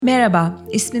Merhaba,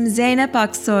 ismim Zeynep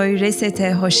Aksoy,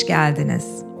 Reset'e hoş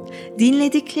geldiniz.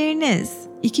 Dinledikleriniz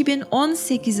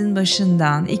 2018'in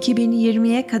başından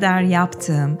 2020'ye kadar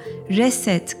yaptığım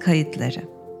Reset kayıtları.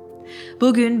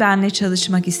 Bugün benimle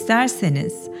çalışmak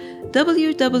isterseniz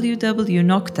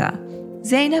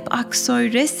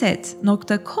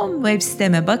www.zeynepaksoyreset.com web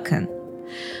siteme bakın.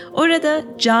 Orada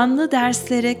canlı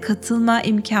derslere katılma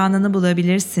imkanını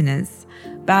bulabilirsiniz.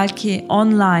 Belki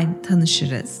online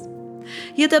tanışırız.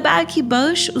 Ya da belki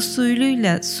bağış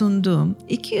usulüyle sunduğum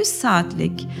 200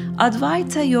 saatlik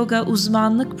Advaita Yoga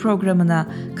uzmanlık programına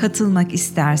katılmak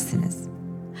istersiniz.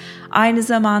 Aynı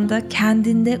zamanda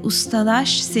Kendinde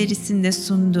Ustalaş serisinde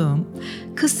sunduğum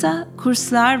kısa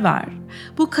kurslar var.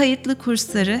 Bu kayıtlı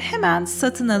kursları hemen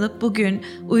satın alıp bugün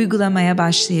uygulamaya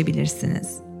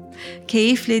başlayabilirsiniz.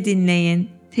 Keyifle dinleyin.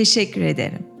 Teşekkür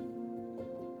ederim.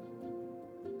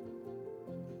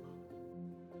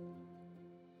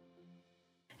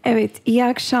 Evet, iyi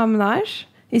akşamlar.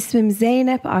 İsmim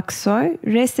Zeynep Aksoy.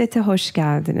 Reset'e hoş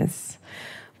geldiniz.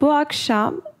 Bu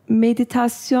akşam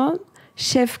meditasyon,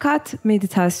 şefkat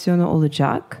meditasyonu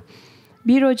olacak.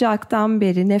 1 Ocak'tan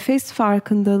beri nefes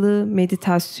farkındalığı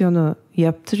meditasyonu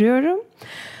yaptırıyorum.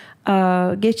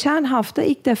 Geçen hafta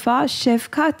ilk defa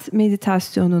şefkat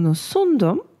meditasyonunu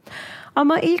sundum.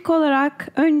 Ama ilk olarak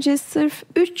önce sırf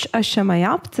 3 aşama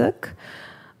yaptık.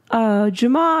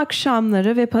 Cuma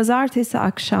akşamları ve pazartesi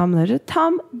akşamları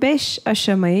tam 5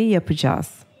 aşamayı yapacağız.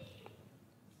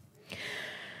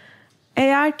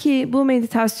 Eğer ki bu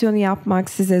meditasyonu yapmak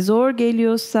size zor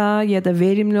geliyorsa ya da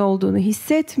verimli olduğunu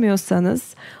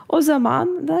hissetmiyorsanız, o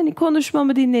zaman da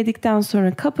konuşmamı dinledikten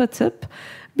sonra kapatıp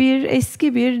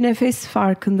eski bir nefes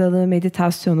farkındalığı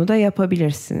meditasyonu da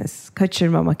yapabilirsiniz.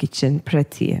 Kaçırmamak için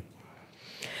pratiği.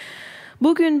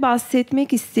 Bugün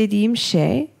bahsetmek istediğim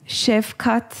şey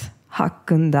şefkat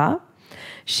hakkında.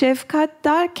 Şefkat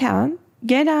derken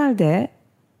genelde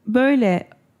böyle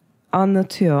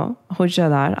anlatıyor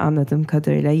hocalar, anladığım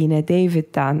kadarıyla, yine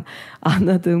David'den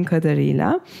anladığım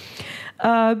kadarıyla.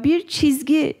 Bir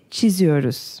çizgi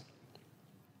çiziyoruz.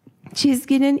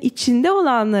 Çizginin içinde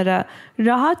olanlara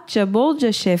rahatça,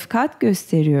 bolca şefkat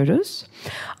gösteriyoruz.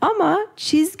 Ama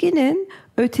çizginin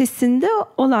ötesinde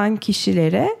olan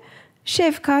kişilere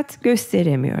şefkat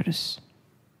gösteremiyoruz.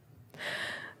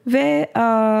 Ve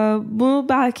bu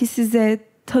belki size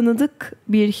tanıdık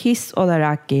bir his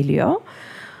olarak geliyor.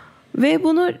 Ve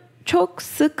bunu çok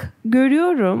sık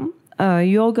görüyorum.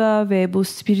 Yoga ve bu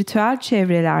spiritüel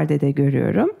çevrelerde de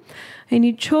görüyorum.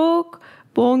 Çok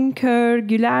bonkör,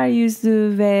 güler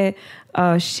yüzlü ve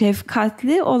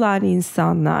şefkatli olan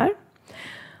insanlar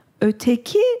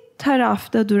öteki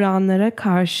tarafta duranlara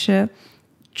karşı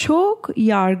çok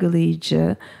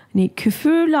yargılayıcı,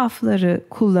 küfür lafları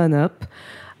kullanıp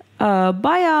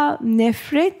bayağı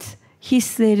nefret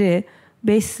hisleri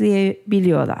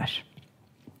besleyebiliyorlar.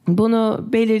 Bunu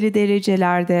belirli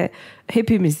derecelerde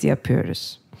hepimiz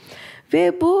yapıyoruz.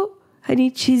 Ve bu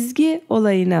çizgi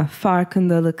olayına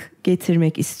farkındalık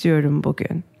getirmek istiyorum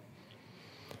bugün.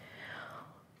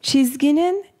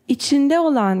 Çizginin içinde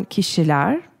olan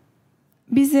kişiler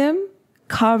bizim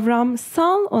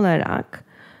kavramsal olarak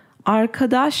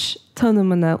arkadaş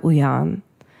tanımına uyan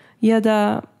ya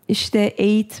da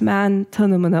eğitmen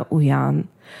tanımına uyan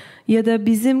ya da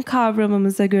bizim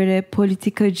kavramımıza göre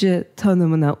politikacı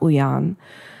tanımına uyan,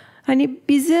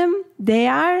 bizim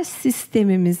değer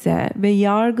sistemimize ve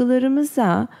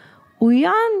yargılarımıza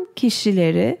uyan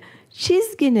kişileri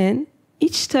çizginin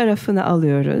iç tarafına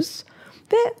alıyoruz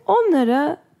ve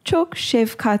onlara çok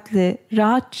şefkatli,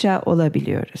 rahatça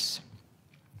olabiliyoruz.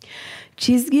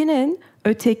 Çizginin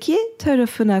öteki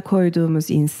tarafına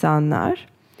koyduğumuz insanlar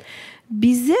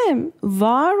bizim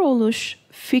varoluş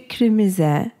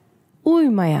fikrimize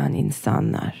uymayan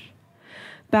insanlar.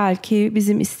 Belki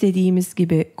bizim istediğimiz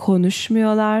gibi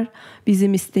konuşmuyorlar,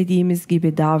 bizim istediğimiz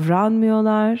gibi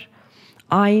davranmıyorlar,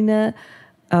 aynı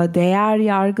değer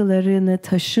yargılarını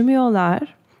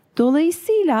taşımıyorlar.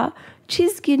 Dolayısıyla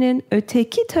çizginin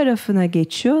öteki tarafına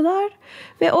geçiyorlar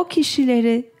ve o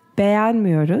kişileri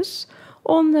beğenmiyoruz,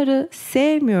 onları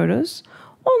sevmiyoruz,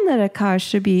 onlara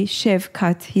karşı bir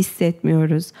şefkat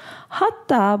hissetmiyoruz.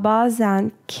 Hatta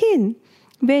bazen kin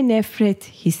ve nefret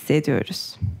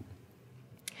hissediyoruz.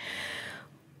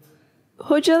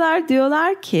 Hocalar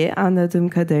diyorlar ki, anladığım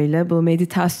kadarıyla bu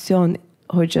meditasyon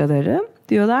hocaları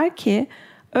diyorlar ki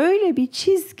öyle bir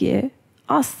çizgi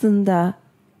aslında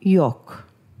yok.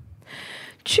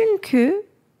 Çünkü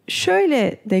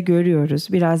şöyle de görüyoruz,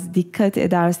 biraz dikkat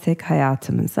edersek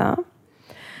hayatımıza.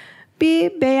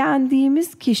 Bir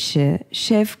beğendiğimiz kişi,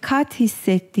 şefkat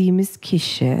hissettiğimiz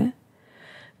kişi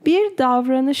bir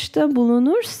davranışta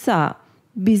bulunursa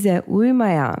bize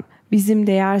uymayan, bizim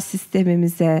değer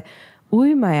sistemimize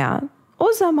uymayan,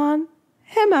 o zaman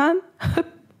hemen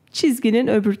çizginin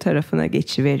öbür tarafına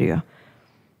geçiveriyor.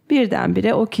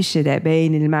 Birdenbire o kişi de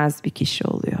beğenilmez bir kişi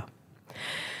oluyor.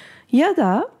 Ya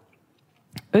da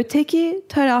öteki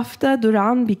tarafta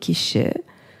duran bir kişi,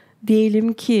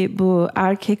 diyelim ki bu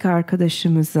erkek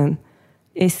arkadaşımızın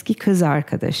eski kız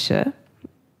arkadaşı,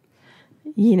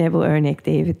 yine bu örnek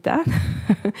David'den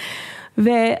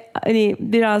ve hani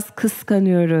biraz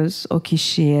kıskanıyoruz o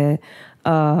kişiyi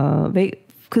ve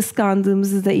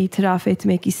kıskandığımızı da itiraf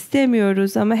etmek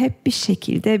istemiyoruz ama hep bir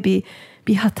şekilde bir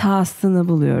hatasını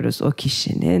buluyoruz o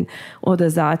kişinin. O da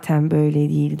zaten böyle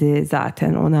değildi,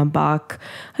 zaten ona bak.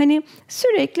 Hani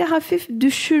sürekli hafif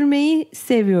düşürmeyi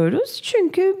seviyoruz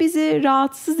çünkü bizi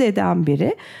rahatsız eden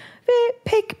biri ve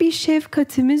pek bir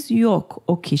şefkatimiz yok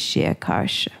o kişiye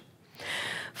karşı.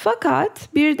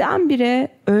 Fakat birdenbire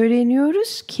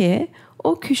öğreniyoruz ki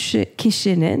o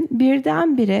kişinin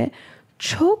birdenbire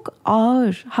çok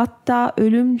ağır, hatta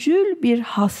ölümcül bir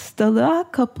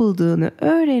hastalığa kapıldığını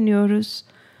öğreniyoruz.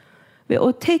 Ve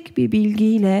o tek bir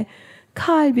bilgiyle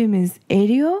kalbimiz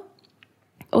eriyor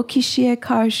o kişiye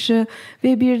karşı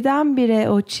ve birdenbire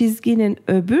o çizginin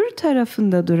öbür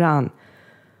tarafında duran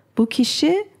bu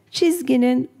kişi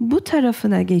çizginin bu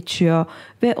tarafına geçiyor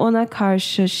ve ona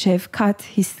karşı şefkat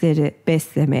hisleri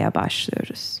beslemeye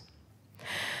başlıyoruz.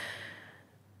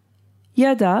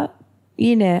 Ya da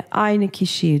yine aynı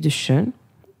kişiyi düşün.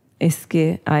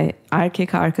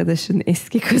 Erkek arkadaşın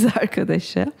eski kız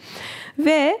arkadaşı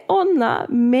ve onunla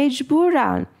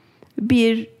mecburen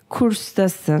bir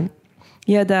kurstasın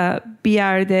ya da bir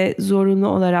yerde zorunlu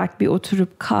olarak bir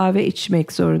oturup kahve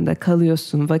içmek zorunda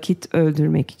kalıyorsun vakit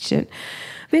öldürmek için.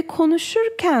 Ve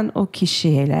konuşurken o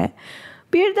kişiyle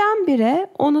birdenbire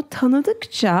onu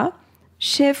tanıdıkça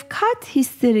şefkat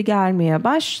hisleri gelmeye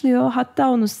başlıyor. Hatta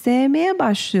onu sevmeye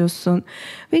başlıyorsun.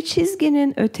 Ve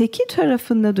çizginin öteki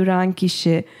tarafında duran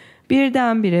kişi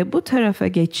birdenbire bu tarafa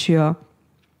geçiyor.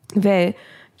 Ve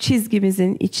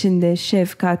çizgimizin içinde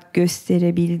şefkat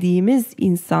gösterebildiğimiz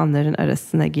insanların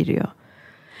arasına giriyor.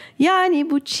 Yani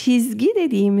bu çizgi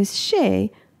dediğimiz şey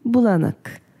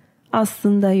bulanık.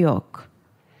 Aslında yok.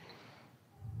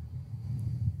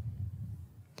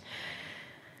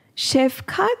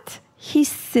 Şefkat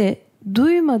hissi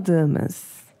duymadığımız,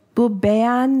 bu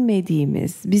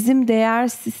beğenmediğimiz, bizim değer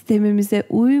sistemimize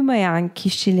uymayan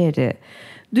kişileri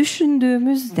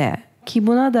düşündüğümüzde, ki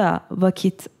buna da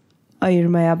vakit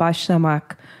ayırmaya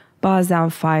başlamak bazen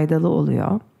faydalı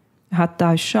oluyor.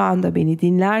 Hatta şu anda beni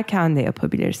dinlerken de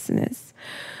yapabilirsiniz.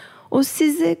 O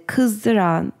sizi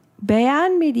kızdıran,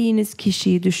 beğenmediğiniz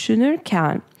kişiyi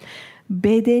düşünürken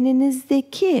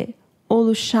bedeninizdeki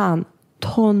oluşan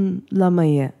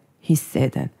tonlamayı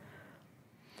hissedin.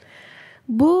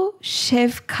 Bu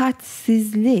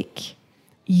şefkatsizlik,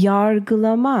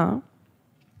 yargılama,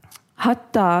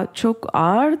 hatta çok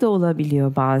ağır da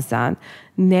olabiliyor bazen.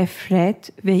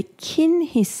 Nefret ve kin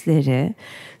hisleri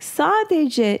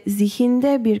sadece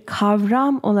zihinde bir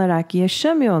kavram olarak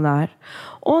yaşamıyorlar.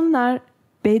 Onlar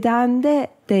bedende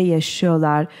de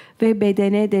yaşıyorlar ve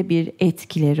bedene de bir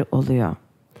etkileri oluyor.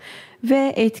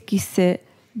 Ve etkisi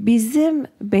bizim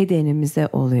bedenimize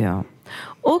oluyor.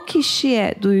 O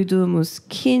kişiye duyduğumuz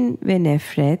kin ve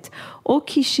nefret, o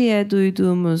kişiye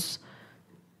duyduğumuz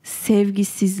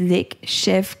sevgisizlik,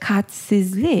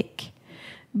 şefkatsizlik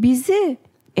bizi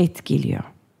etkiliyor.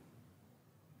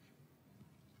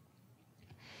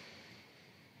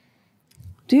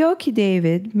 Diyor ki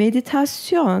David,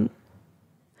 meditasyon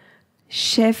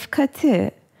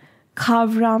şefkati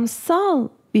kavramsal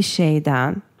bir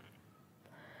şeyden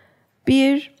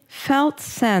bir felt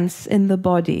sense in the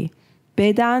body,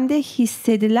 bedende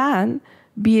hissedilen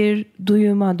bir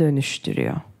duyuma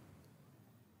dönüştürüyor.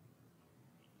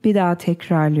 Bir daha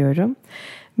tekrarlıyorum.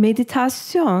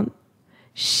 Meditasyon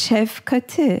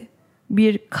şefkati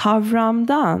bir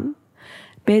kavramdan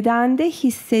bedende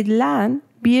hissedilen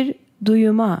bir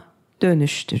duyuma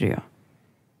dönüştürüyor.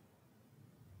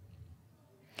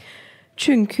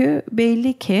 Çünkü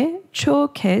belli ki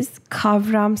çoğu kez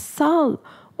kavramsal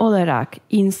olarak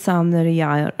insanları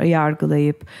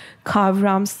yargılayıp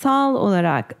kavramsal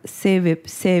olarak sevip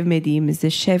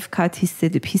sevmediğimizi, şefkat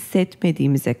hissedip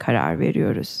hissetmediğimize karar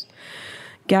veriyoruz.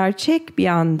 Gerçek bir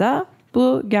anda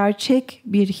bu gerçek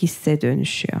bir hisse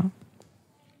dönüşüyor.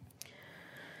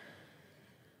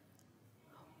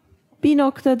 Bir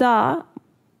noktada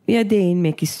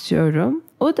değinmek istiyorum.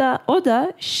 O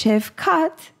da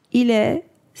şefkat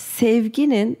ile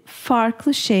sevginin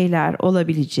farklı şeyler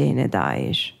olabileceğine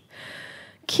dair.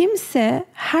 Kimse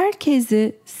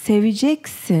herkesi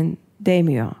seveceksin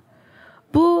demiyor.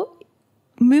 Bu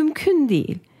mümkün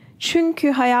değil.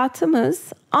 Çünkü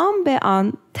hayatımız an be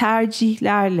an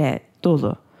tercihlerle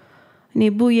dolu.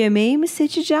 Hani bu yemeği mi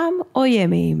seçeceğim, o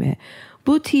yemeği mi?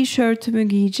 Bu tişörtümü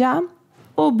giyeceğim,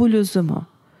 o bluzumu.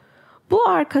 Bu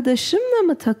arkadaşımla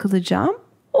mı takılacağım,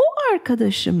 o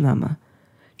arkadaşımla mı?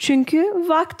 Çünkü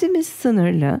vaktimiz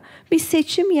sınırlı. Bir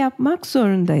seçim yapmak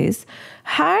zorundayız.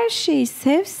 Her şeyi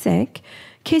sevsek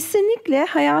kesinlikle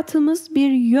hayatımız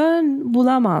bir yön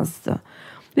bulamazdı.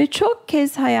 Ve çok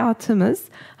kez hayatımız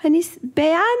hani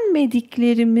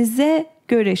beğenmediklerimize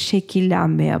göre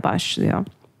şekillenmeye başlıyor.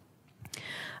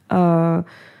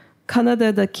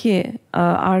 Kanada'daki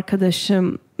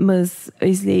arkadaşımız,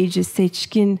 izleyici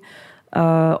Seçkin,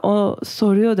 o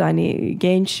soruyordu, hani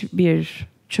genç bir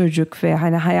çocuk ve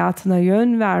hani hayatına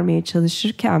yön vermeye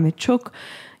çalışırken ve çok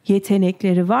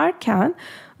yetenekleri varken,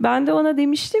 ben de ona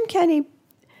demiştim ki hani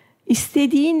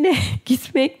istediğinle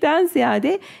gitmekten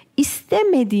ziyade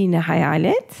istemediğini hayal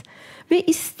et ve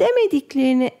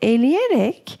istemediklerini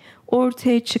eleyerek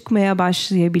ortaya çıkmaya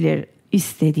başlayabilir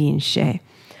istediğin şey.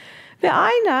 Ve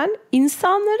aynen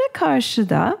insanlara karşı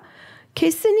da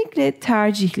kesinlikle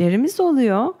tercihlerimiz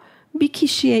oluyor. Bir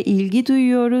kişiye ilgi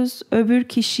duyuyoruz, öbür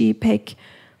kişiyi pek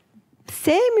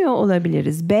sevmiyor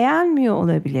olabiliriz, beğenmiyor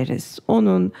olabiliriz.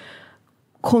 Onun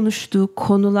konuştuğu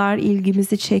konular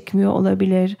ilgimizi çekmiyor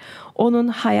olabilir. Onun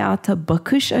hayata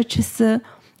bakış açısı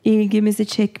ilgimizi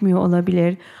çekmiyor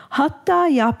olabilir. Hatta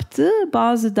yaptığı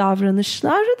bazı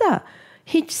davranışları da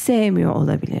hiç sevmiyor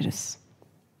olabiliriz.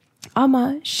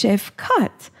 Ama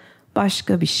şefkat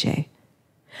başka bir şey.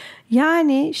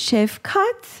 Yani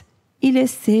şefkat ile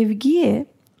sevgiyi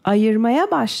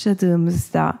ayırmaya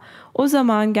başladığımızda o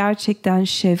zaman gerçekten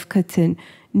şefkatin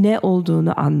ne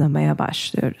olduğunu anlamaya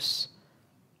başlıyoruz.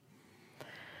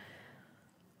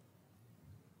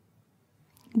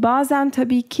 Bazen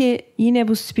tabii ki yine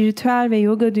bu spiritüel ve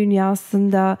yoga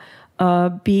dünyasında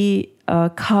bir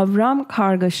kavram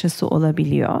kargaşası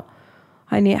olabiliyor.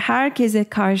 Hani herkese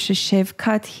karşı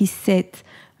şefkat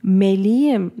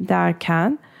hissetmeliyim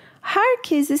derken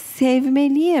herkesi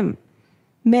sevmeliyim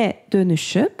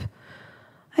dönüşüp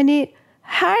hani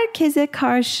herkese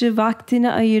karşı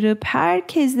vaktini ayırıp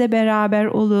herkesle beraber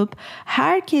olup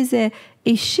herkese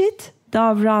eşit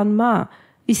davranma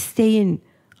isteğin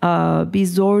bir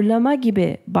zorlama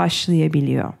gibi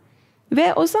başlayabiliyor.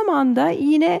 Ve o zaman da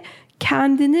yine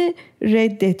kendini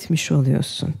reddetmiş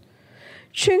oluyorsun.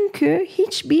 Çünkü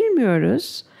hiç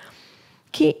bilmiyoruz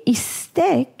ki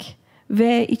istek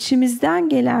ve içimizden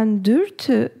gelen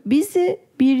dürtü bizi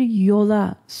bir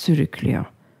yola sürüklüyor.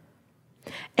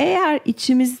 Eğer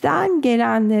içimizden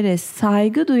gelenlere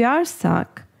saygı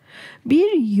duyarsak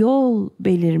bir yol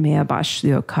belirmeye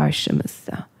başlıyor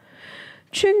karşımızda.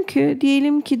 Çünkü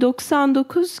diyelim ki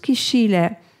 99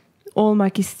 kişiyle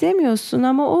olmak istemiyorsun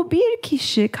ama o bir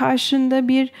kişi karşında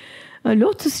bir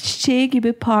lotus çiçeği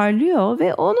gibi parlıyor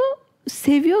ve onu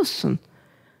seviyorsun.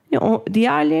 O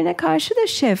diğerlerine karşı da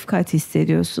şefkat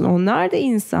hissediyorsun. Onlar da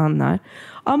insanlar.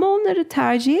 Ama onları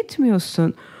tercih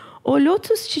etmiyorsun. O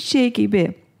lotus çiçeği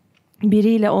gibi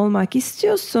biriyle olmak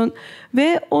istiyorsun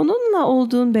ve onunla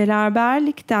olduğun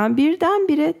beraberlikten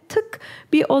birdenbire tık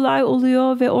bir olay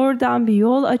oluyor ve oradan bir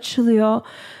yol açılıyor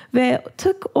ve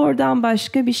tık oradan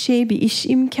başka bir şey, bir iş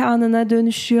imkanına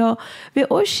dönüşüyor ve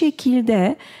o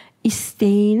şekilde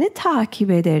isteğini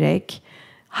takip ederek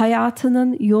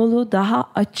hayatının yolu daha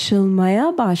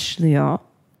açılmaya başlıyor.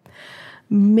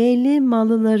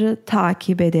 Malıları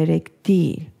takip ederek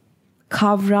değil,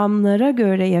 kavramlara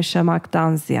göre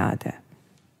yaşamaktan ziyade.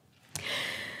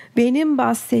 Benim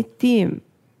bahsettiğim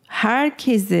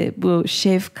herkesi bu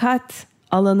şefkat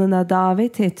alanına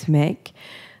davet etmek,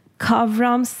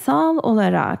 kavramsal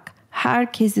olarak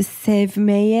herkesi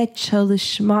sevmeye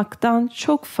çalışmaktan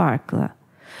çok farklı.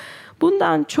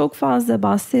 Bundan çok fazla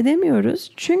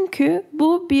bahsedemiyoruz çünkü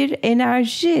bu bir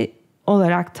enerji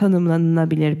olarak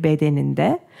tanımlanabilir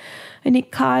bedeninde. Hani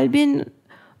kalbin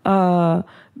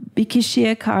bir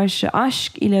kişiye karşı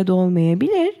aşk ile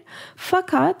dolmayabilir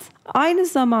fakat aynı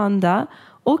zamanda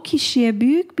o kişiye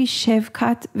büyük bir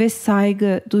şefkat ve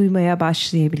saygı duymaya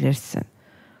başlayabilirsin.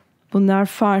 Bunlar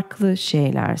farklı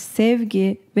şeyler.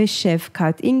 Sevgi ve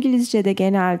şefkat. İngilizce'de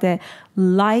genelde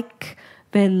like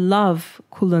ve love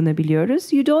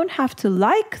kullanabiliyoruz. You don't have to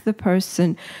like the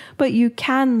person, but you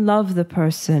can love the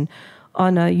person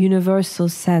on a universal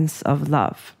sense of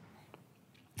love.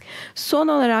 Son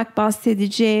olarak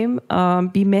bahsedeceğim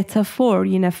bir metafor,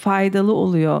 yine faydalı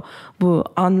oluyor bu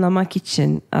anlamak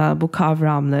için bu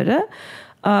kavramları.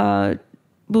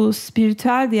 Bu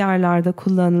spiritüel diyarlarda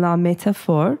kullanılan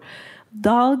metafor,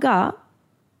 dalga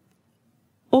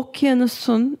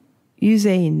okyanusun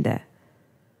yüzeyinde.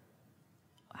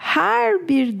 her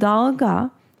bir dalga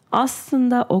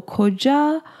aslında o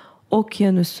koca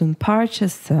okyanusun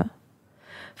parçası.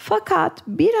 Fakat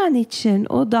bir an için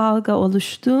o dalga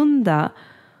oluştuğunda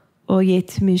o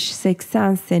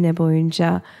 70-80 sene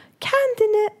boyunca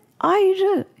kendini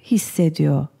ayrı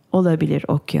hissediyor olabilir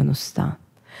okyanustan.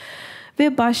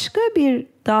 Ve başka bir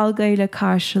dalgayla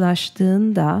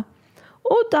karşılaştığında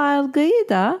o dalgayı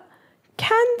da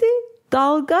kendi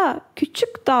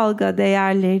küçük dalga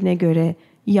değerlerine göre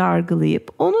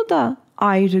yargılayıp onu da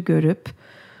ayrı görüp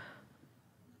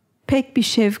pek bir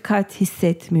şefkat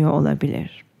hissetmiyor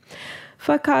olabilir.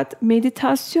 Fakat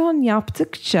meditasyon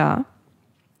yaptıkça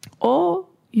o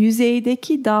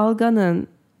yüzeydeki dalganın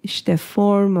işte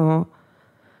formu,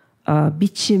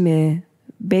 biçimi,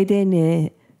 bedeni,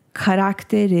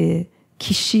 karakteri,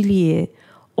 kişiliği,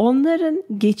 onların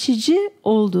geçici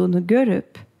olduğunu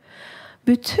görüp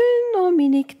bütün o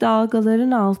minik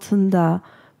dalgaların altında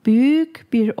büyük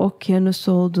bir okyanus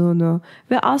olduğunu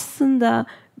ve aslında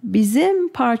bizim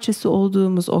parçası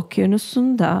olduğumuz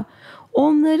okyanusun da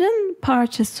onların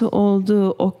parçası olduğu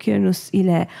okyanus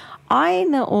ile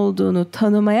aynı olduğunu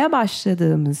tanımaya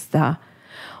başladığımızda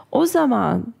o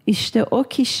zaman işte o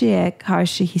kişiye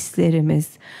karşı hislerimiz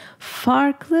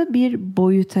farklı bir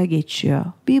boyuta geçiyor.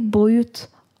 Bir boyut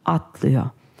atlıyor.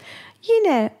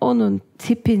 Yine onun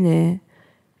tipini,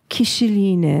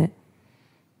 kişiliğini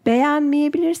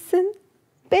beğenmeyebilirsin,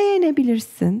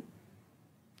 beğenebilirsin.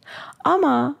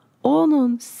 Ama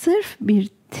onun sırf bir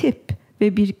tip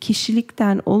ve bir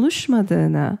kişilikten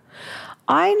oluşmadığını,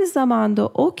 aynı zamanda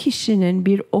o kişinin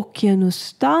bir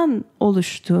okyanustan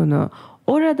oluştuğunu,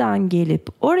 oradan gelip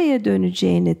oraya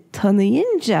döneceğini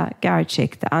tanıyınca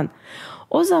gerçekten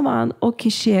o zaman o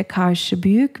kişiye karşı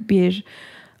büyük bir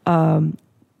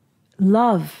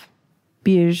love,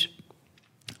 bir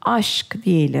aşk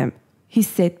diyelim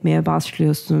hissetmeye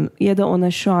başlıyorsun ya da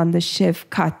ona şu anda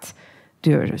şefkat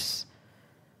diyoruz.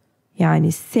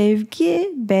 Yani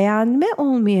sevgi, beğenme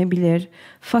olmayabilir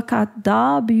fakat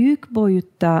daha büyük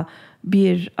boyutta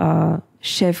bir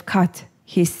şefkat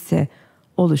hissi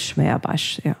oluşmaya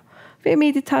başlıyor. Ve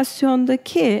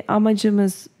meditasyondaki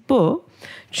amacımız bu.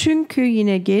 Çünkü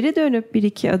yine geri dönüp bir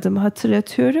iki adım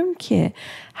hatırlatıyorum ki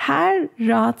her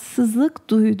rahatsızlık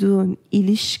duyduğun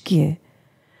ilişki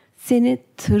seni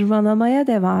tırmalamaya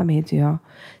devam ediyor.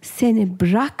 Seni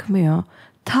bırakmıyor.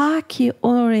 Ta ki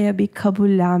oraya bir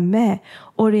kabullenme,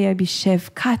 oraya bir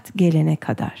şefkat gelene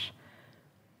kadar.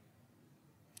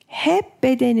 Hep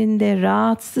bedeninde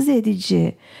rahatsız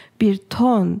edici bir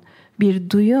ton, bir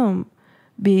duyum,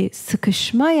 bir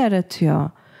sıkışma yaratıyor.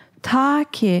 Ta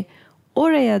ki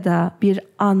oraya da bir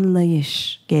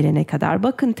anlayış gelene kadar.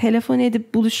 Bakın telefon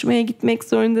edip buluşmaya gitmek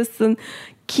zorundasın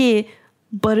ki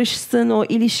barışsın, o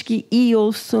ilişki iyi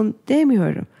olsun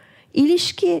demiyorum.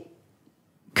 İlişki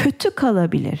kötü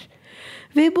kalabilir.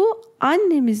 Ve bu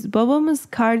annemiz, babamız,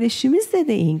 kardeşimizle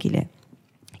de ilgili.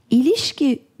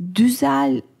 İlişki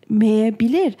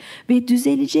düzelmeyebilir ve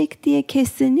düzelecek diye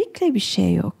kesinlikle bir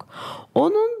şey yok.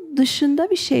 Onun dışında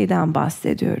bir şeyden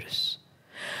bahsediyoruz.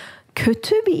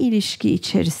 Kötü bir ilişki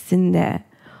içerisinde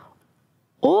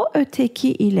o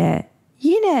öteki ile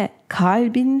yine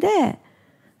kalbinde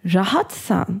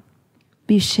rahatsan,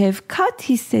 bir şefkat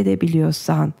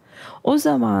hissedebiliyorsan o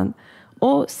zaman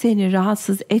o seni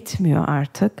rahatsız etmiyor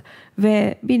artık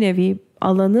ve bir nevi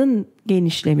alanın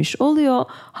genişlemiş oluyor.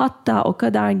 Hatta o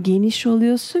kadar geniş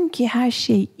oluyorsun ki her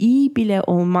şey iyi bile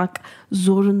olmak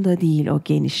zorunda değil o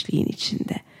genişliğin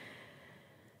içinde.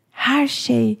 Her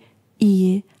şey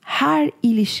iyi, her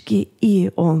ilişki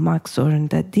iyi olmak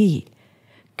zorunda değil.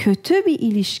 Kötü bir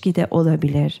ilişki de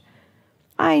olabilir.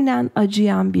 Aynen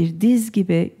acıyan bir diz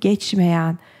gibi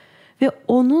geçmeyen ve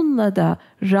onunla da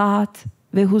rahat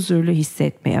ve huzurlu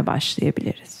hissetmeye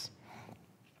başlayabiliriz.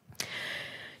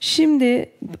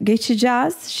 Şimdi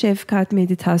geçeceğiz şefkat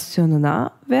meditasyonuna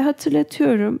ve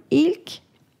hatırlatıyorum ilk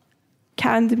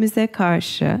kendimize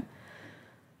karşı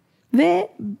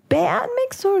ve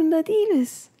beğenmek zorunda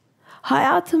değiliz.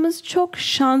 Hayatımız çok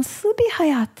şanslı bir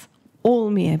hayat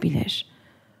olmayabilir.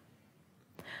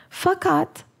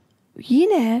 Fakat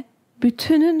yine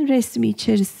bütünün resmi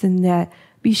içerisinde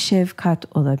bir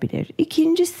şefkat olabilir.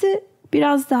 İkincisi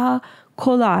biraz daha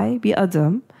kolay bir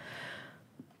adım.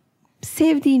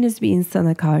 Sevdiğiniz bir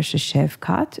insana karşı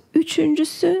şefkat.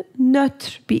 Üçüncüsü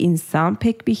nötr bir insan,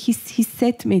 pek bir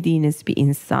hissetmediğiniz bir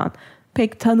insan,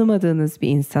 pek tanımadığınız bir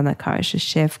insana karşı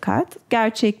şefkat.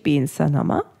 Gerçek bir insan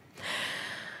ama.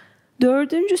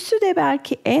 Dördüncüsü de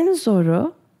belki en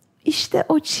zoru, işte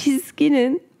o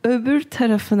çizginin öbür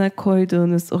tarafına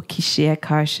koyduğunuz o kişiye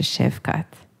karşı şefkat.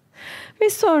 Ve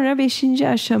sonra 5.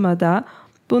 aşamada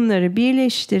bunları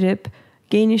birleştirip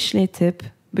genişletip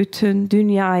bütün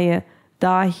dünyayı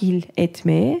dahil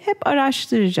etmeyi hep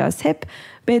araştıracağız. Hep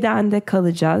bedende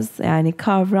kalacağız. Yani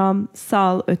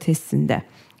kavramsal ötesinde.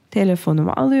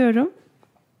 Telefonumu alıyorum.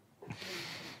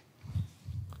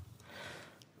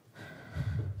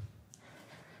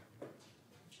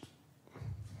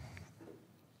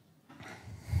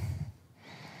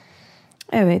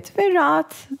 Evet ve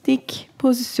rahat dik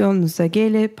pozisyonunuza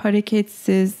gelip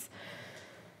hareketsiz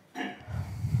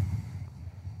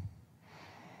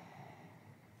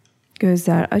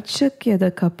gözler açık ya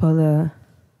da kapalı.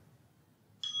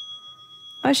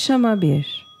 Aşama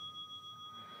 1.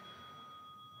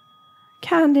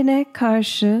 Kendine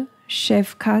karşı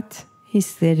şefkat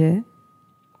hisleri.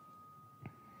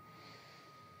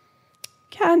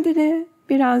 Kendini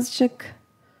birazcık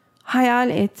hayal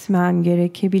etmen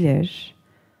gerekebilir.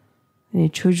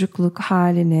 Yani çocukluk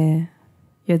haline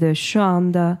ya da şu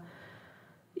anda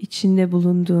içinde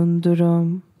bulunduğun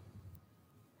durum,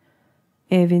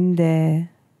 evinde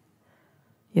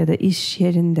ya da iş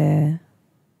yerinde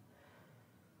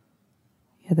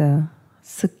ya da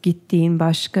sık gittiğin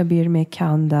başka bir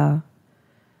mekanda.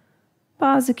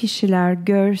 Bazı kişiler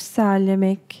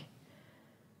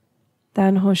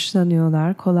görsellemekten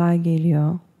hoşlanıyorlar, kolay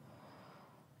geliyor.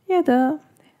 Ya da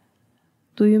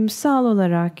duyumsal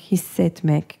olarak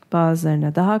hissetmek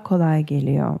bazılarına daha kolay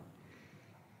geliyor.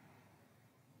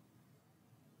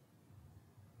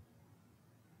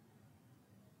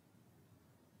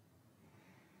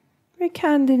 Ve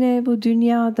kendini bu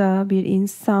dünyada bir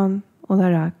insan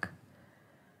olarak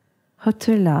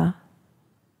hatırla.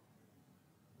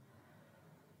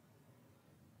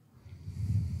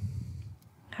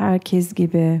 Herkes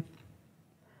gibi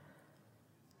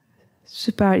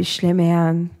süper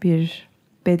işlemeyen bir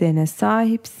bedene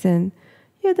sahipsin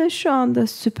ya da şu anda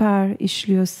süper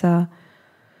işliyorsa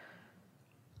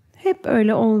hep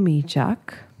öyle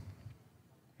olmayacak.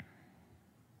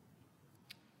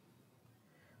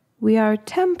 We are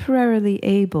temporarily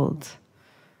abled.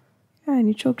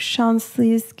 Yani çok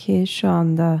şanslıyız ki şu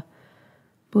anda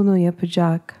bunu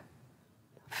yapacak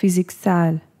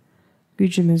fiziksel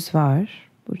gücümüz var,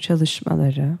 bu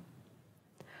çalışmaları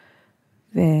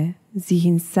ve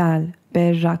zihinsel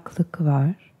berraklık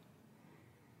var.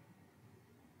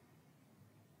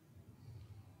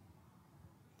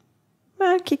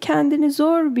 Belki kendini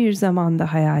zor bir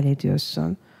zamanda hayal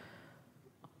ediyorsun.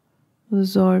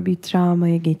 Zor bir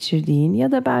travmayı geçirdiğin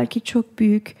ya da belki çok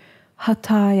büyük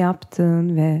hata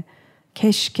yaptığın ve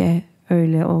keşke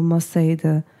öyle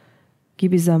olmasaydı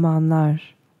gibi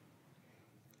zamanlar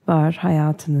var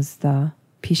hayatınızda,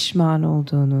 pişman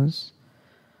olduğunuz.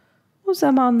 Bu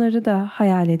zamanları da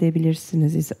hayal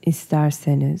edebilirsiniz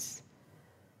isterseniz.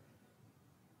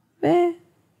 Ve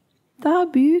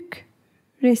daha büyük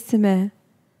resime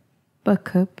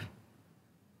bakıp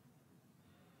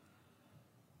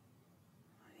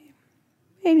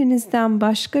elinizden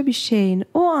başka bir şeyin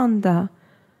o anda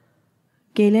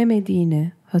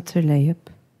gelemediğini hatırlayıp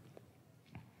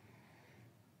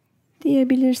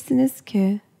diyebilirsiniz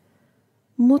ki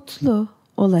mutlu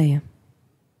olayım.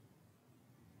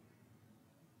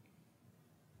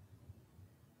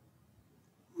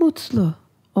 Mutlu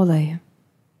olayım.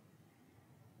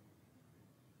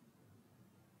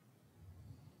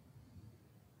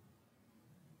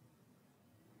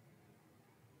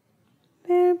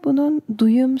 Ve bunun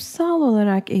duyumsal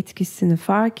olarak etkisini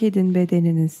fark edin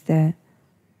bedeninizde.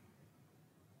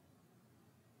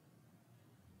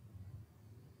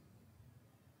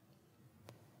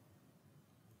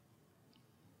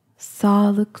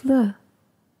 Sağlıklı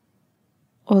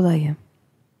olayım.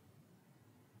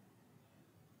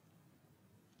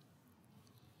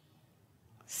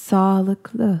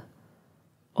 Sağlıklı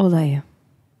olayım.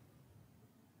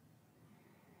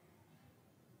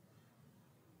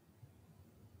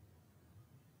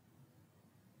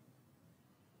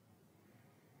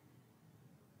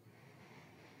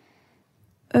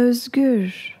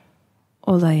 Özgür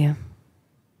olayım.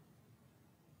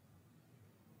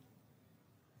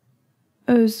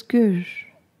 Özgür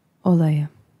olayım.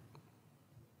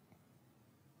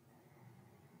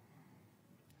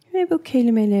 Ve bu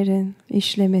kelimelerin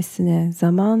işlemesine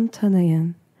zaman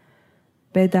tanıyın.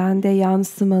 Bedende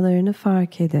yansımalarını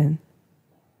fark edin.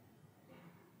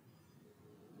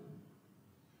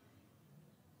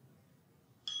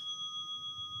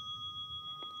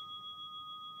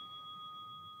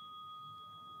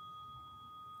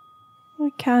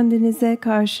 Kendinize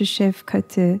karşı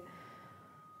şefkati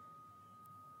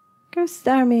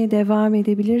göstermeye devam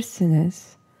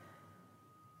edebilirsiniz.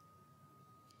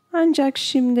 Ancak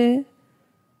şimdi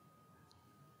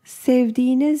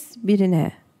sevdiğiniz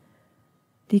birine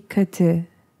dikkati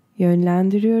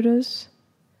yönlendiriyoruz.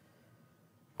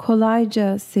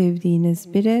 Kolayca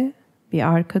sevdiğiniz biri, bir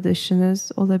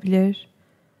arkadaşınız olabilir,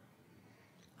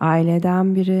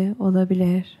 aileden biri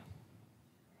olabilir.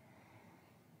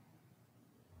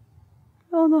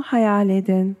 Onu hayal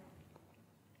edin.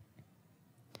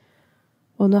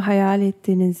 Onu hayal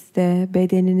ettiğinizde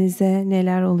bedeninize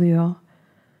neler oluyor?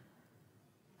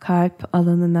 Kalp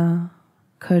alanına,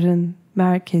 karın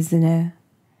merkezine.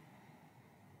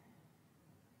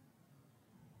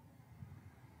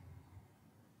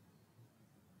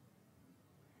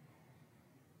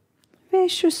 Ve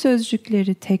şu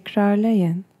sözcükleri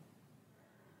tekrarlayın.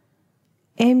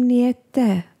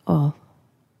 Emniyette ol.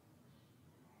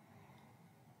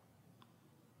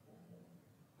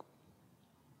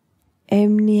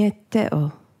 Emniyette ol.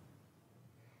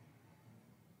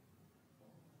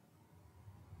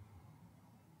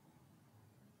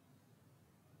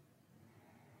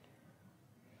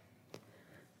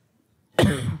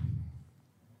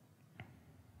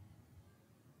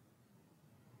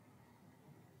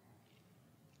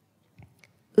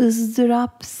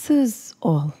 ızdırapsız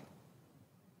ol.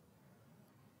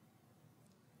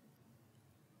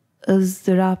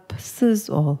 ızdırapsız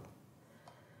ol.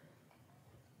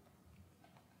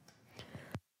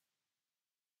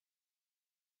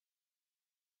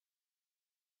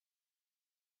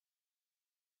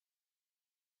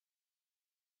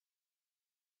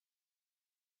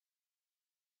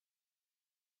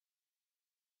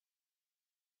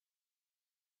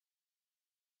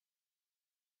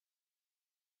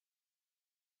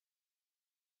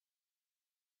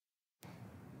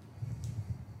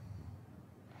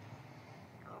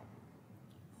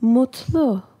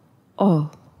 Mutlu ol.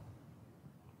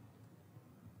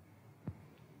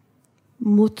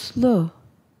 Mutlu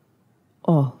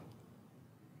ol.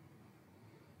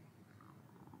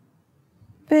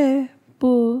 Ve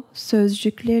bu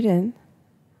sözcüklerin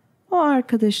o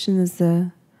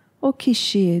arkadaşınızı, o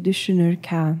kişiyi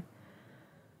düşünürken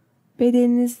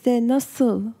bedeninizde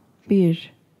nasıl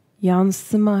bir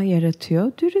yansıma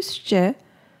yaratıyor, dürüstçe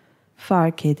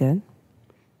fark edin.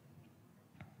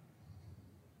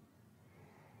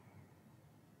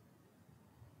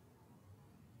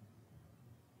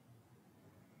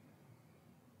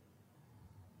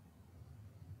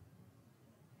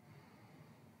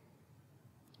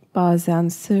 Bazen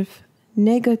sırf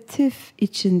negatif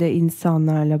içinde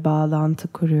insanlarla bağlantı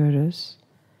kuruyoruz.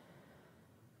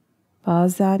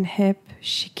 Bazen hep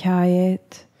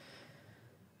şikayet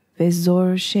ve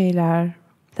zor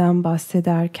şeylerden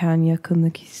bahsederken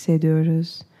yakınlık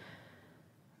hissediyoruz.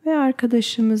 Ve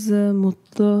arkadaşımızı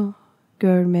mutlu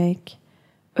görmek,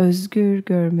 özgür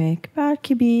görmek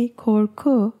belki bir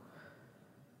korku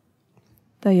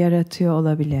da yaratıyor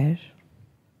olabilir.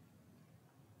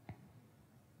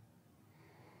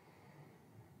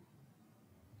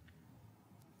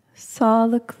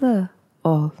 Sağlıklı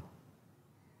ol.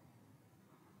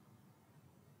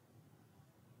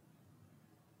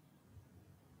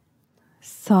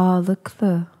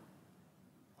 Sağlıklı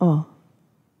ol.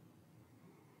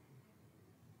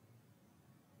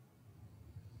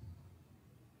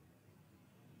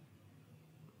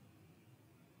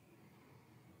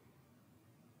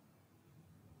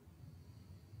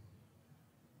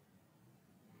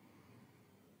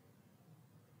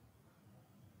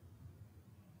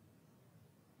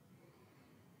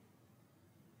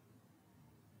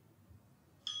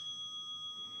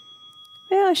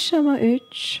 Ve aşama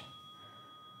 3.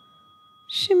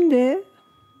 Şimdi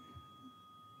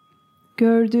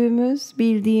gördüğümüz,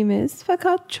 bildiğimiz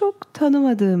fakat çok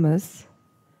tanımadığımız,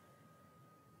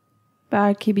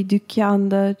 belki bir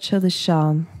dükkanda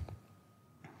çalışan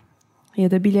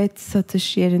ya da bilet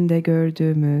satış yerinde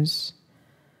gördüğümüz,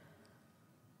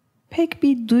 pek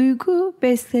bir duygu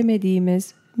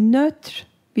beslemediğimiz nötr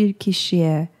bir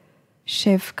kişiye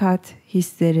şefkat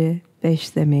hisleri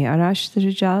beslemeyi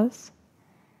araştıracağız.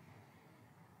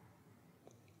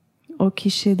 O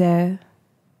kişi de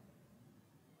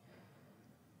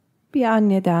bir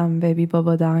anneden ve bir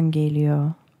babadan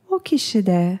geliyor. O kişi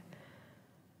de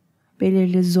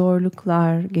belirli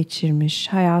zorluklar geçirmiş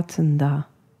hayatında.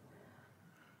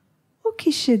 O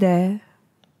kişi de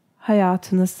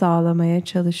hayatını sağlamaya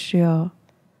çalışıyor.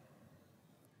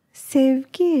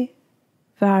 Sevgi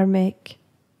vermek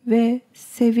ve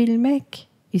sevilmek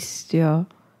istiyor.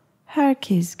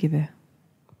 Herkes gibi.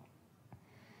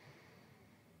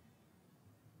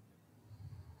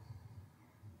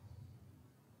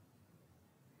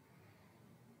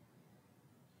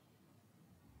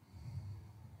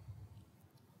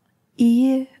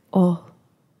 İyi ol.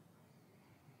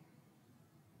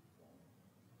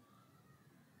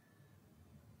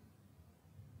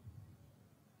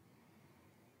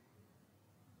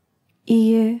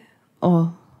 İyi ol.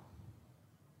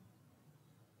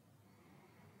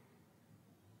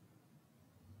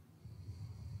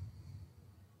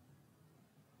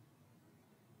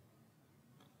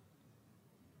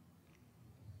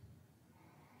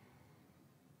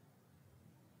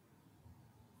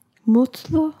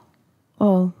 Mutlu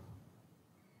ol.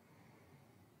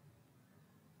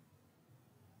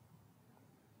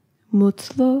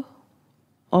 Mutlu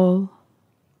ol.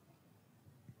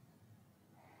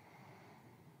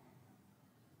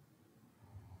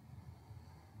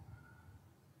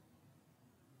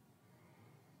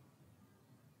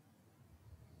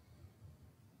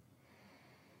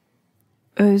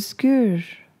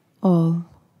 Özgür ol.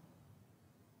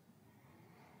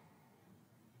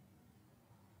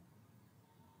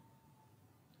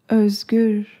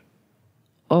 Özgür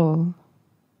ol.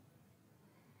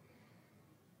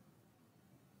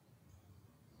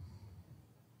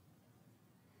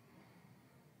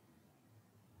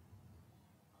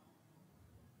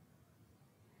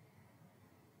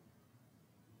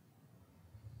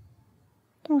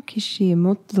 O kişiyi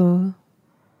mutlu,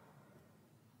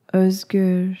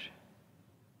 özgür,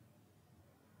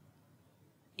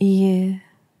 iyi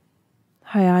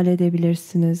hayal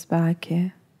edebilirsiniz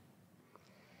belki.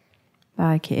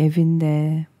 Belki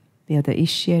evinde ya da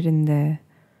iş yerinde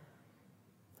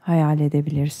hayal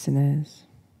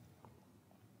edebilirsiniz.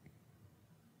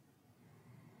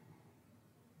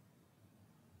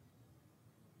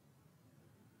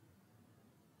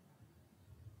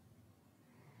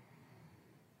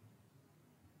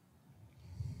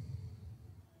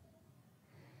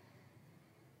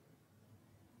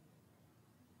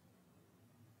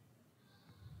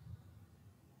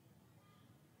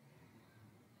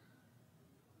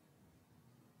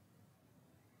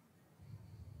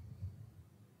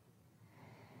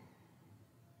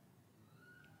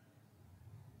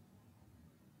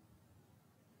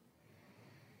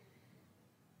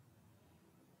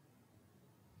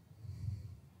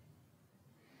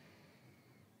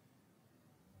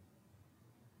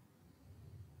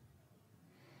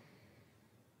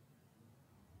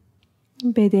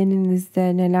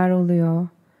 Bedeninizde neler oluyor?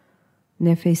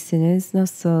 Nefesiniz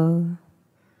nasıl?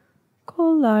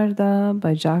 Kollarda,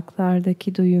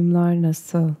 bacaklardaki duyumlar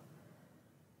nasıl?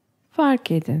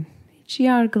 Fark edin, hiç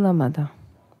yargılamadan.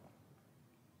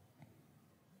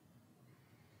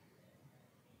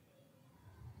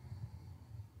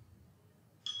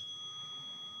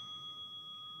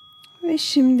 Ve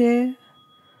şimdi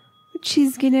bu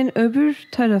çizginin öbür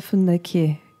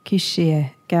tarafındaki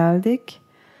kişiye geldik.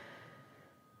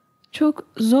 Çok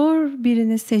zor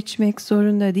birini seçmek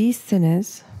zorunda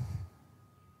değilsiniz.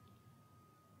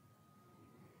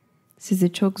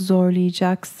 Sizi çok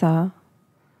zorlayacaksa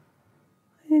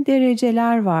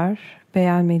dereceler var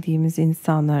beğenmediğimiz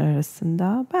insanlar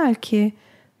arasında. Belki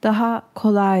daha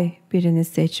kolay birini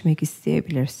seçmek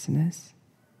isteyebilirsiniz.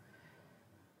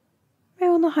 Ve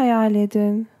onu hayal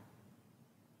edin.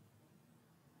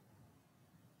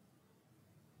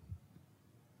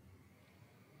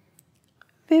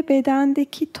 Ve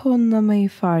bedendeki tonlamayı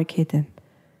fark edin.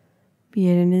 Bir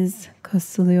yeriniz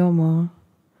kasılıyor mu?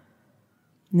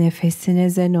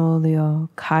 Nefesinize ne oluyor?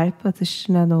 Kalp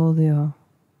atışına ne oluyor?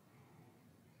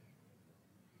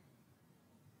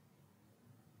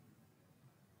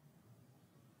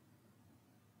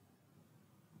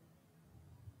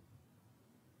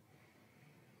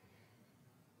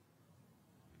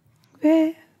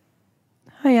 Ve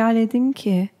hayal edin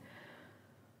ki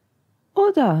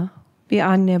o da bir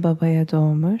anne babaya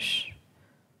doğmuş.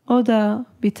 O da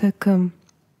bir takım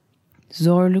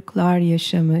zorluklar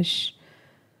yaşamış.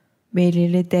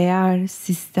 Belirli değer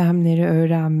sistemleri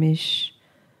öğrenmiş.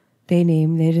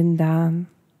 Deneyimlerinden,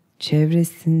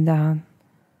 çevresinden.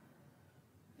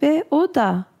 Ve o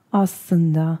da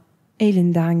aslında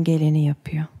elinden geleni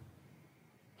yapıyor.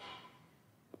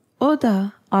 O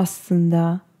da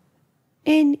aslında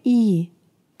en iyi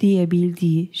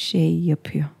diyebildiği şeyi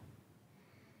yapıyor.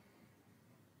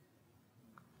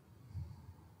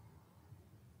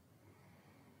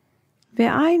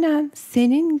 Ve aynen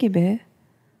senin gibi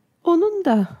onun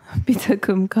da bir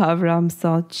takım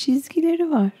kavramsal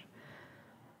çizgileri var.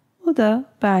 O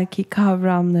da belki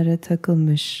kavramlara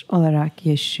takılmış olarak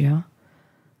yaşıyor.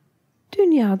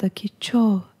 Dünyadaki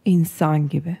çoğu insan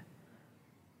gibi.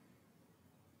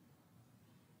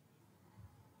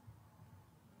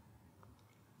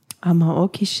 Ama o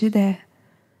kişi de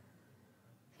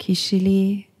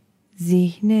kişiliği,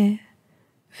 zihni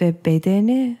ve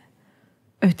bedeni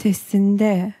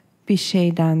ötesinde bir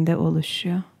şeyden de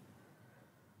oluşuyor.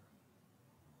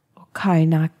 O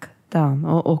kaynaktan,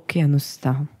 o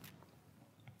okyanustan.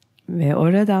 Ve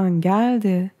oradan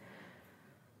geldi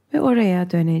ve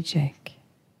oraya dönecek.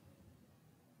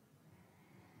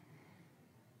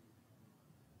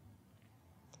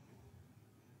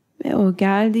 Ve o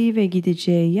geldiği ve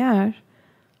gideceği yer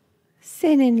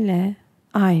seninle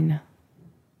aynı.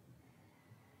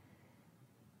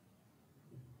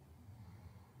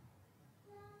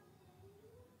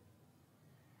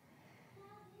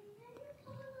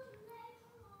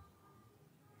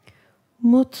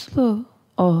 Mutlu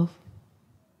ol.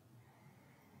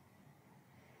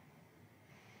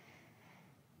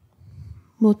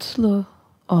 Mutlu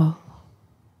ol.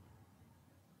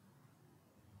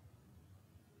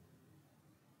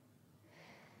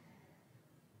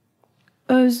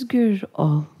 Özgür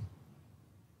ol.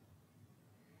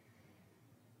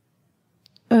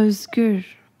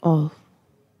 Özgür ol.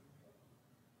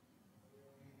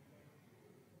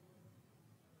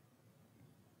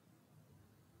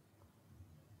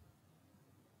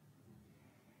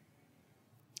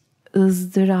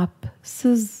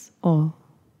 ızdırapsız ol.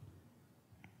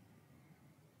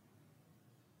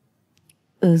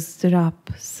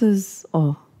 ızdırapsız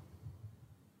ol.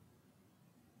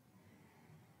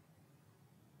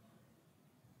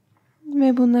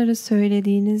 Ve bunları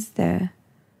söylediğinizde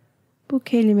bu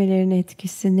kelimelerin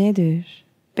etkisi nedir?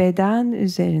 Beden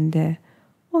üzerinde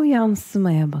o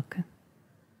yansımaya bakın.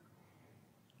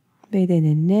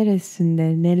 Bedenin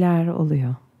neresinde neler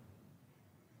oluyor?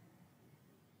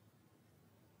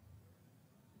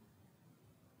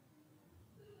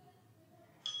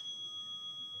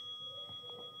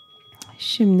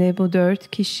 Şimdi bu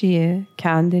 4 kişiyi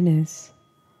kendiniz,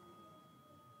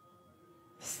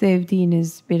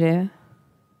 sevdiğiniz biri,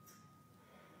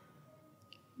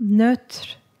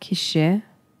 nötr kişi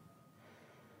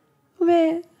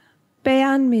ve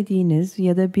beğenmediğiniz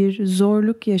ya da bir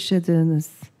zorluk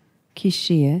yaşadığınız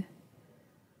kişiyi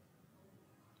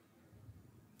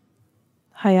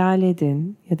hayal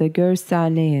edin ya da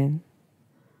görselleyin.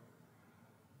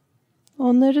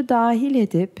 Onları dahil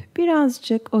edip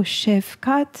birazcık o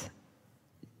şefkat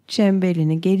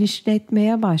çemberini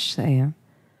genişletmeye başlayın.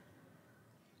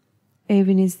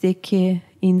 Evinizdeki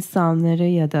insanları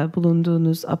ya da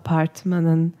bulunduğunuz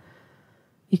apartmanın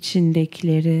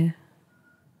içindekileri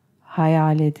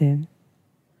hayal edin.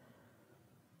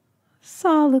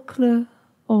 Sağlıklı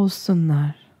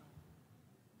olsunlar.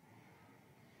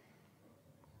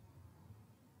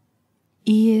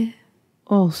 İyi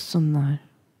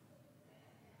olsunlar.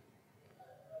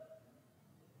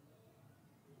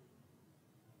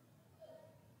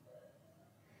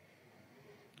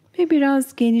 Ve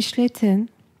biraz genişletin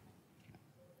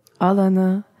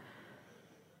alanı,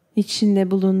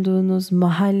 içinde bulunduğunuz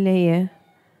mahalleyi,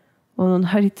 onun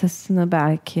haritasını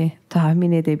belki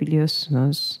tahmin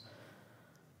edebiliyorsunuz.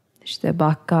 İşte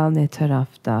bakkal ne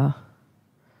tarafta,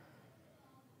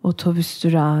 otobüs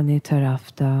durağı ne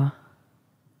tarafta,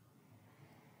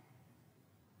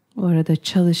 orada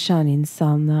çalışan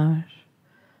insanlar,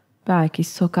 belki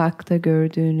sokakta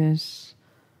gördüğünüz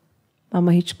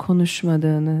ama hiç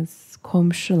konuşmadığınız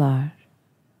komşular.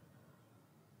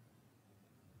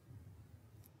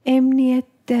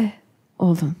 Emniyette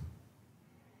olun.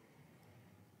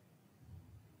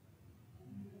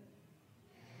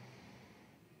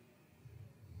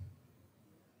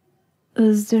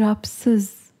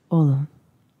 ızdırapsız olun.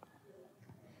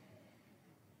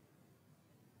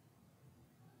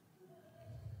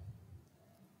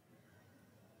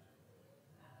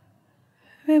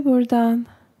 Ve buradan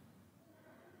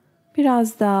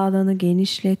biraz daha alanı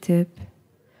genişletip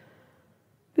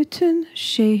bütün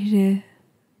şehri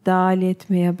dahil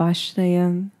etmeye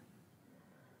başlayın.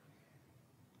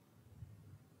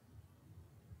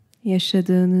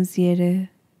 Yaşadığınız yeri,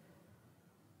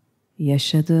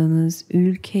 yaşadığınız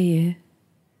ülkeyi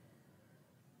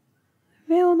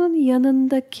ve onun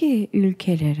yanındaki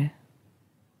ülkeleri.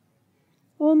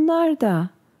 Onlar da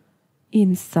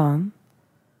insan,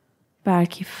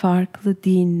 belki farklı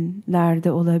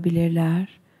dinlerde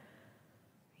olabilirler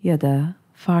ya da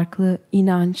farklı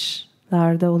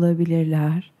inançlarda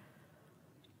olabilirler.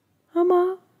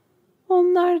 Ama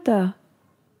onlar da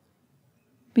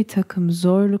bir takım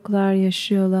zorluklar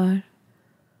yaşıyorlar.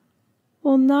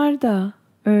 Onlar da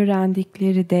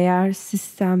öğrendikleri değer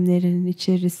sistemlerinin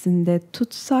içerisinde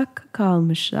tutsak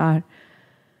kalmışlar.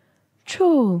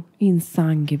 Çoğu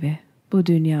insan gibi bu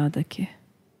dünyadaki.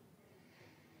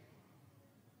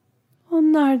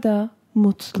 Onlar da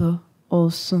mutlu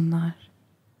olsunlar.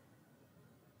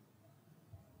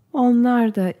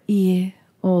 Onlar da iyi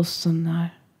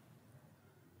olsunlar.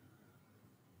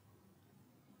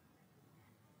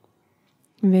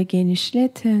 Ve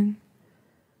genişletin.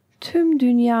 Tüm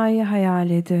dünyayı hayal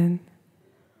edin.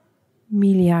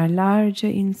 Milyarlarca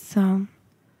insan,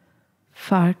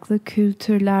 farklı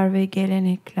kültürler ve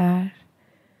gelenekler,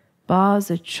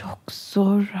 bazı çok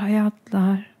zor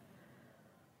hayatlar,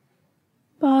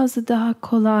 bazı daha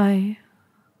kolay,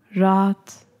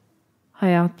 rahat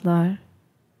hayatlar.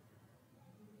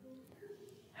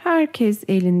 Herkes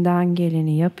elinden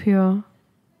geleni yapıyor.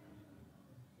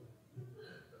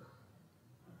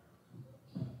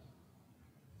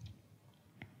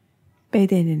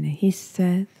 Bedenini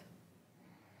hisset.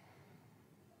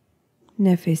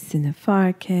 Nefesini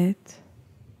fark et.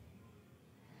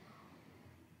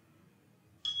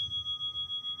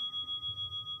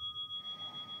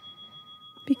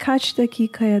 Birkaç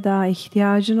dakikaya daha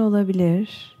ihtiyacın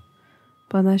olabilir.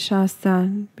 Bana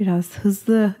şahsen biraz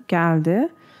hızlı geldi.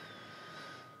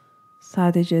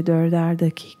 Sadece 4'er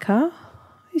dakika.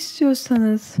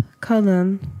 İstiyorsanız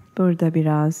kalın, burada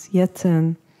biraz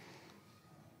yatın.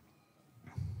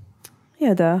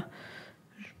 Ya da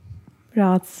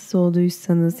rahatsız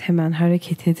olduysanız hemen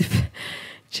hareket edip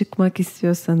çıkmak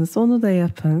istiyorsanız onu da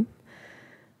yapın.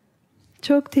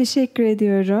 Çok teşekkür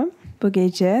ediyorum bu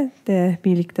gece de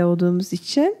birlikte olduğumuz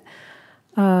için.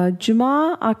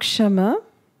 Cuma akşamı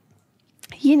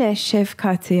yine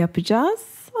şefkati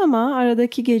yapacağız. Ama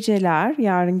aradaki geceler,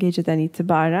 yarın geceden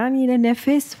itibaren yine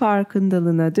nefes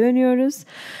farkındalığına dönüyoruz.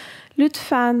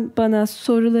 Lütfen bana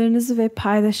sorularınızı ve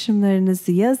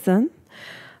paylaşımlarınızı yazın.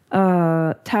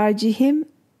 Tercihim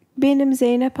benim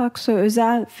Zeynep Aksoy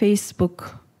özel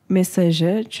Facebook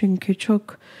mesajı. Çünkü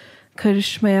çok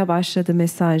karışmaya başladı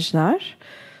mesajlar.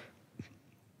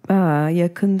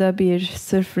 Yakında bir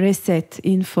sırf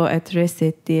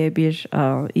info@reset diye bir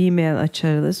e-mail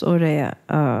açarız oraya.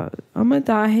 Ama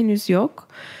daha henüz yok.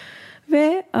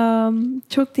 Ve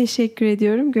çok teşekkür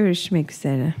ediyorum. Görüşmek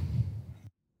üzere.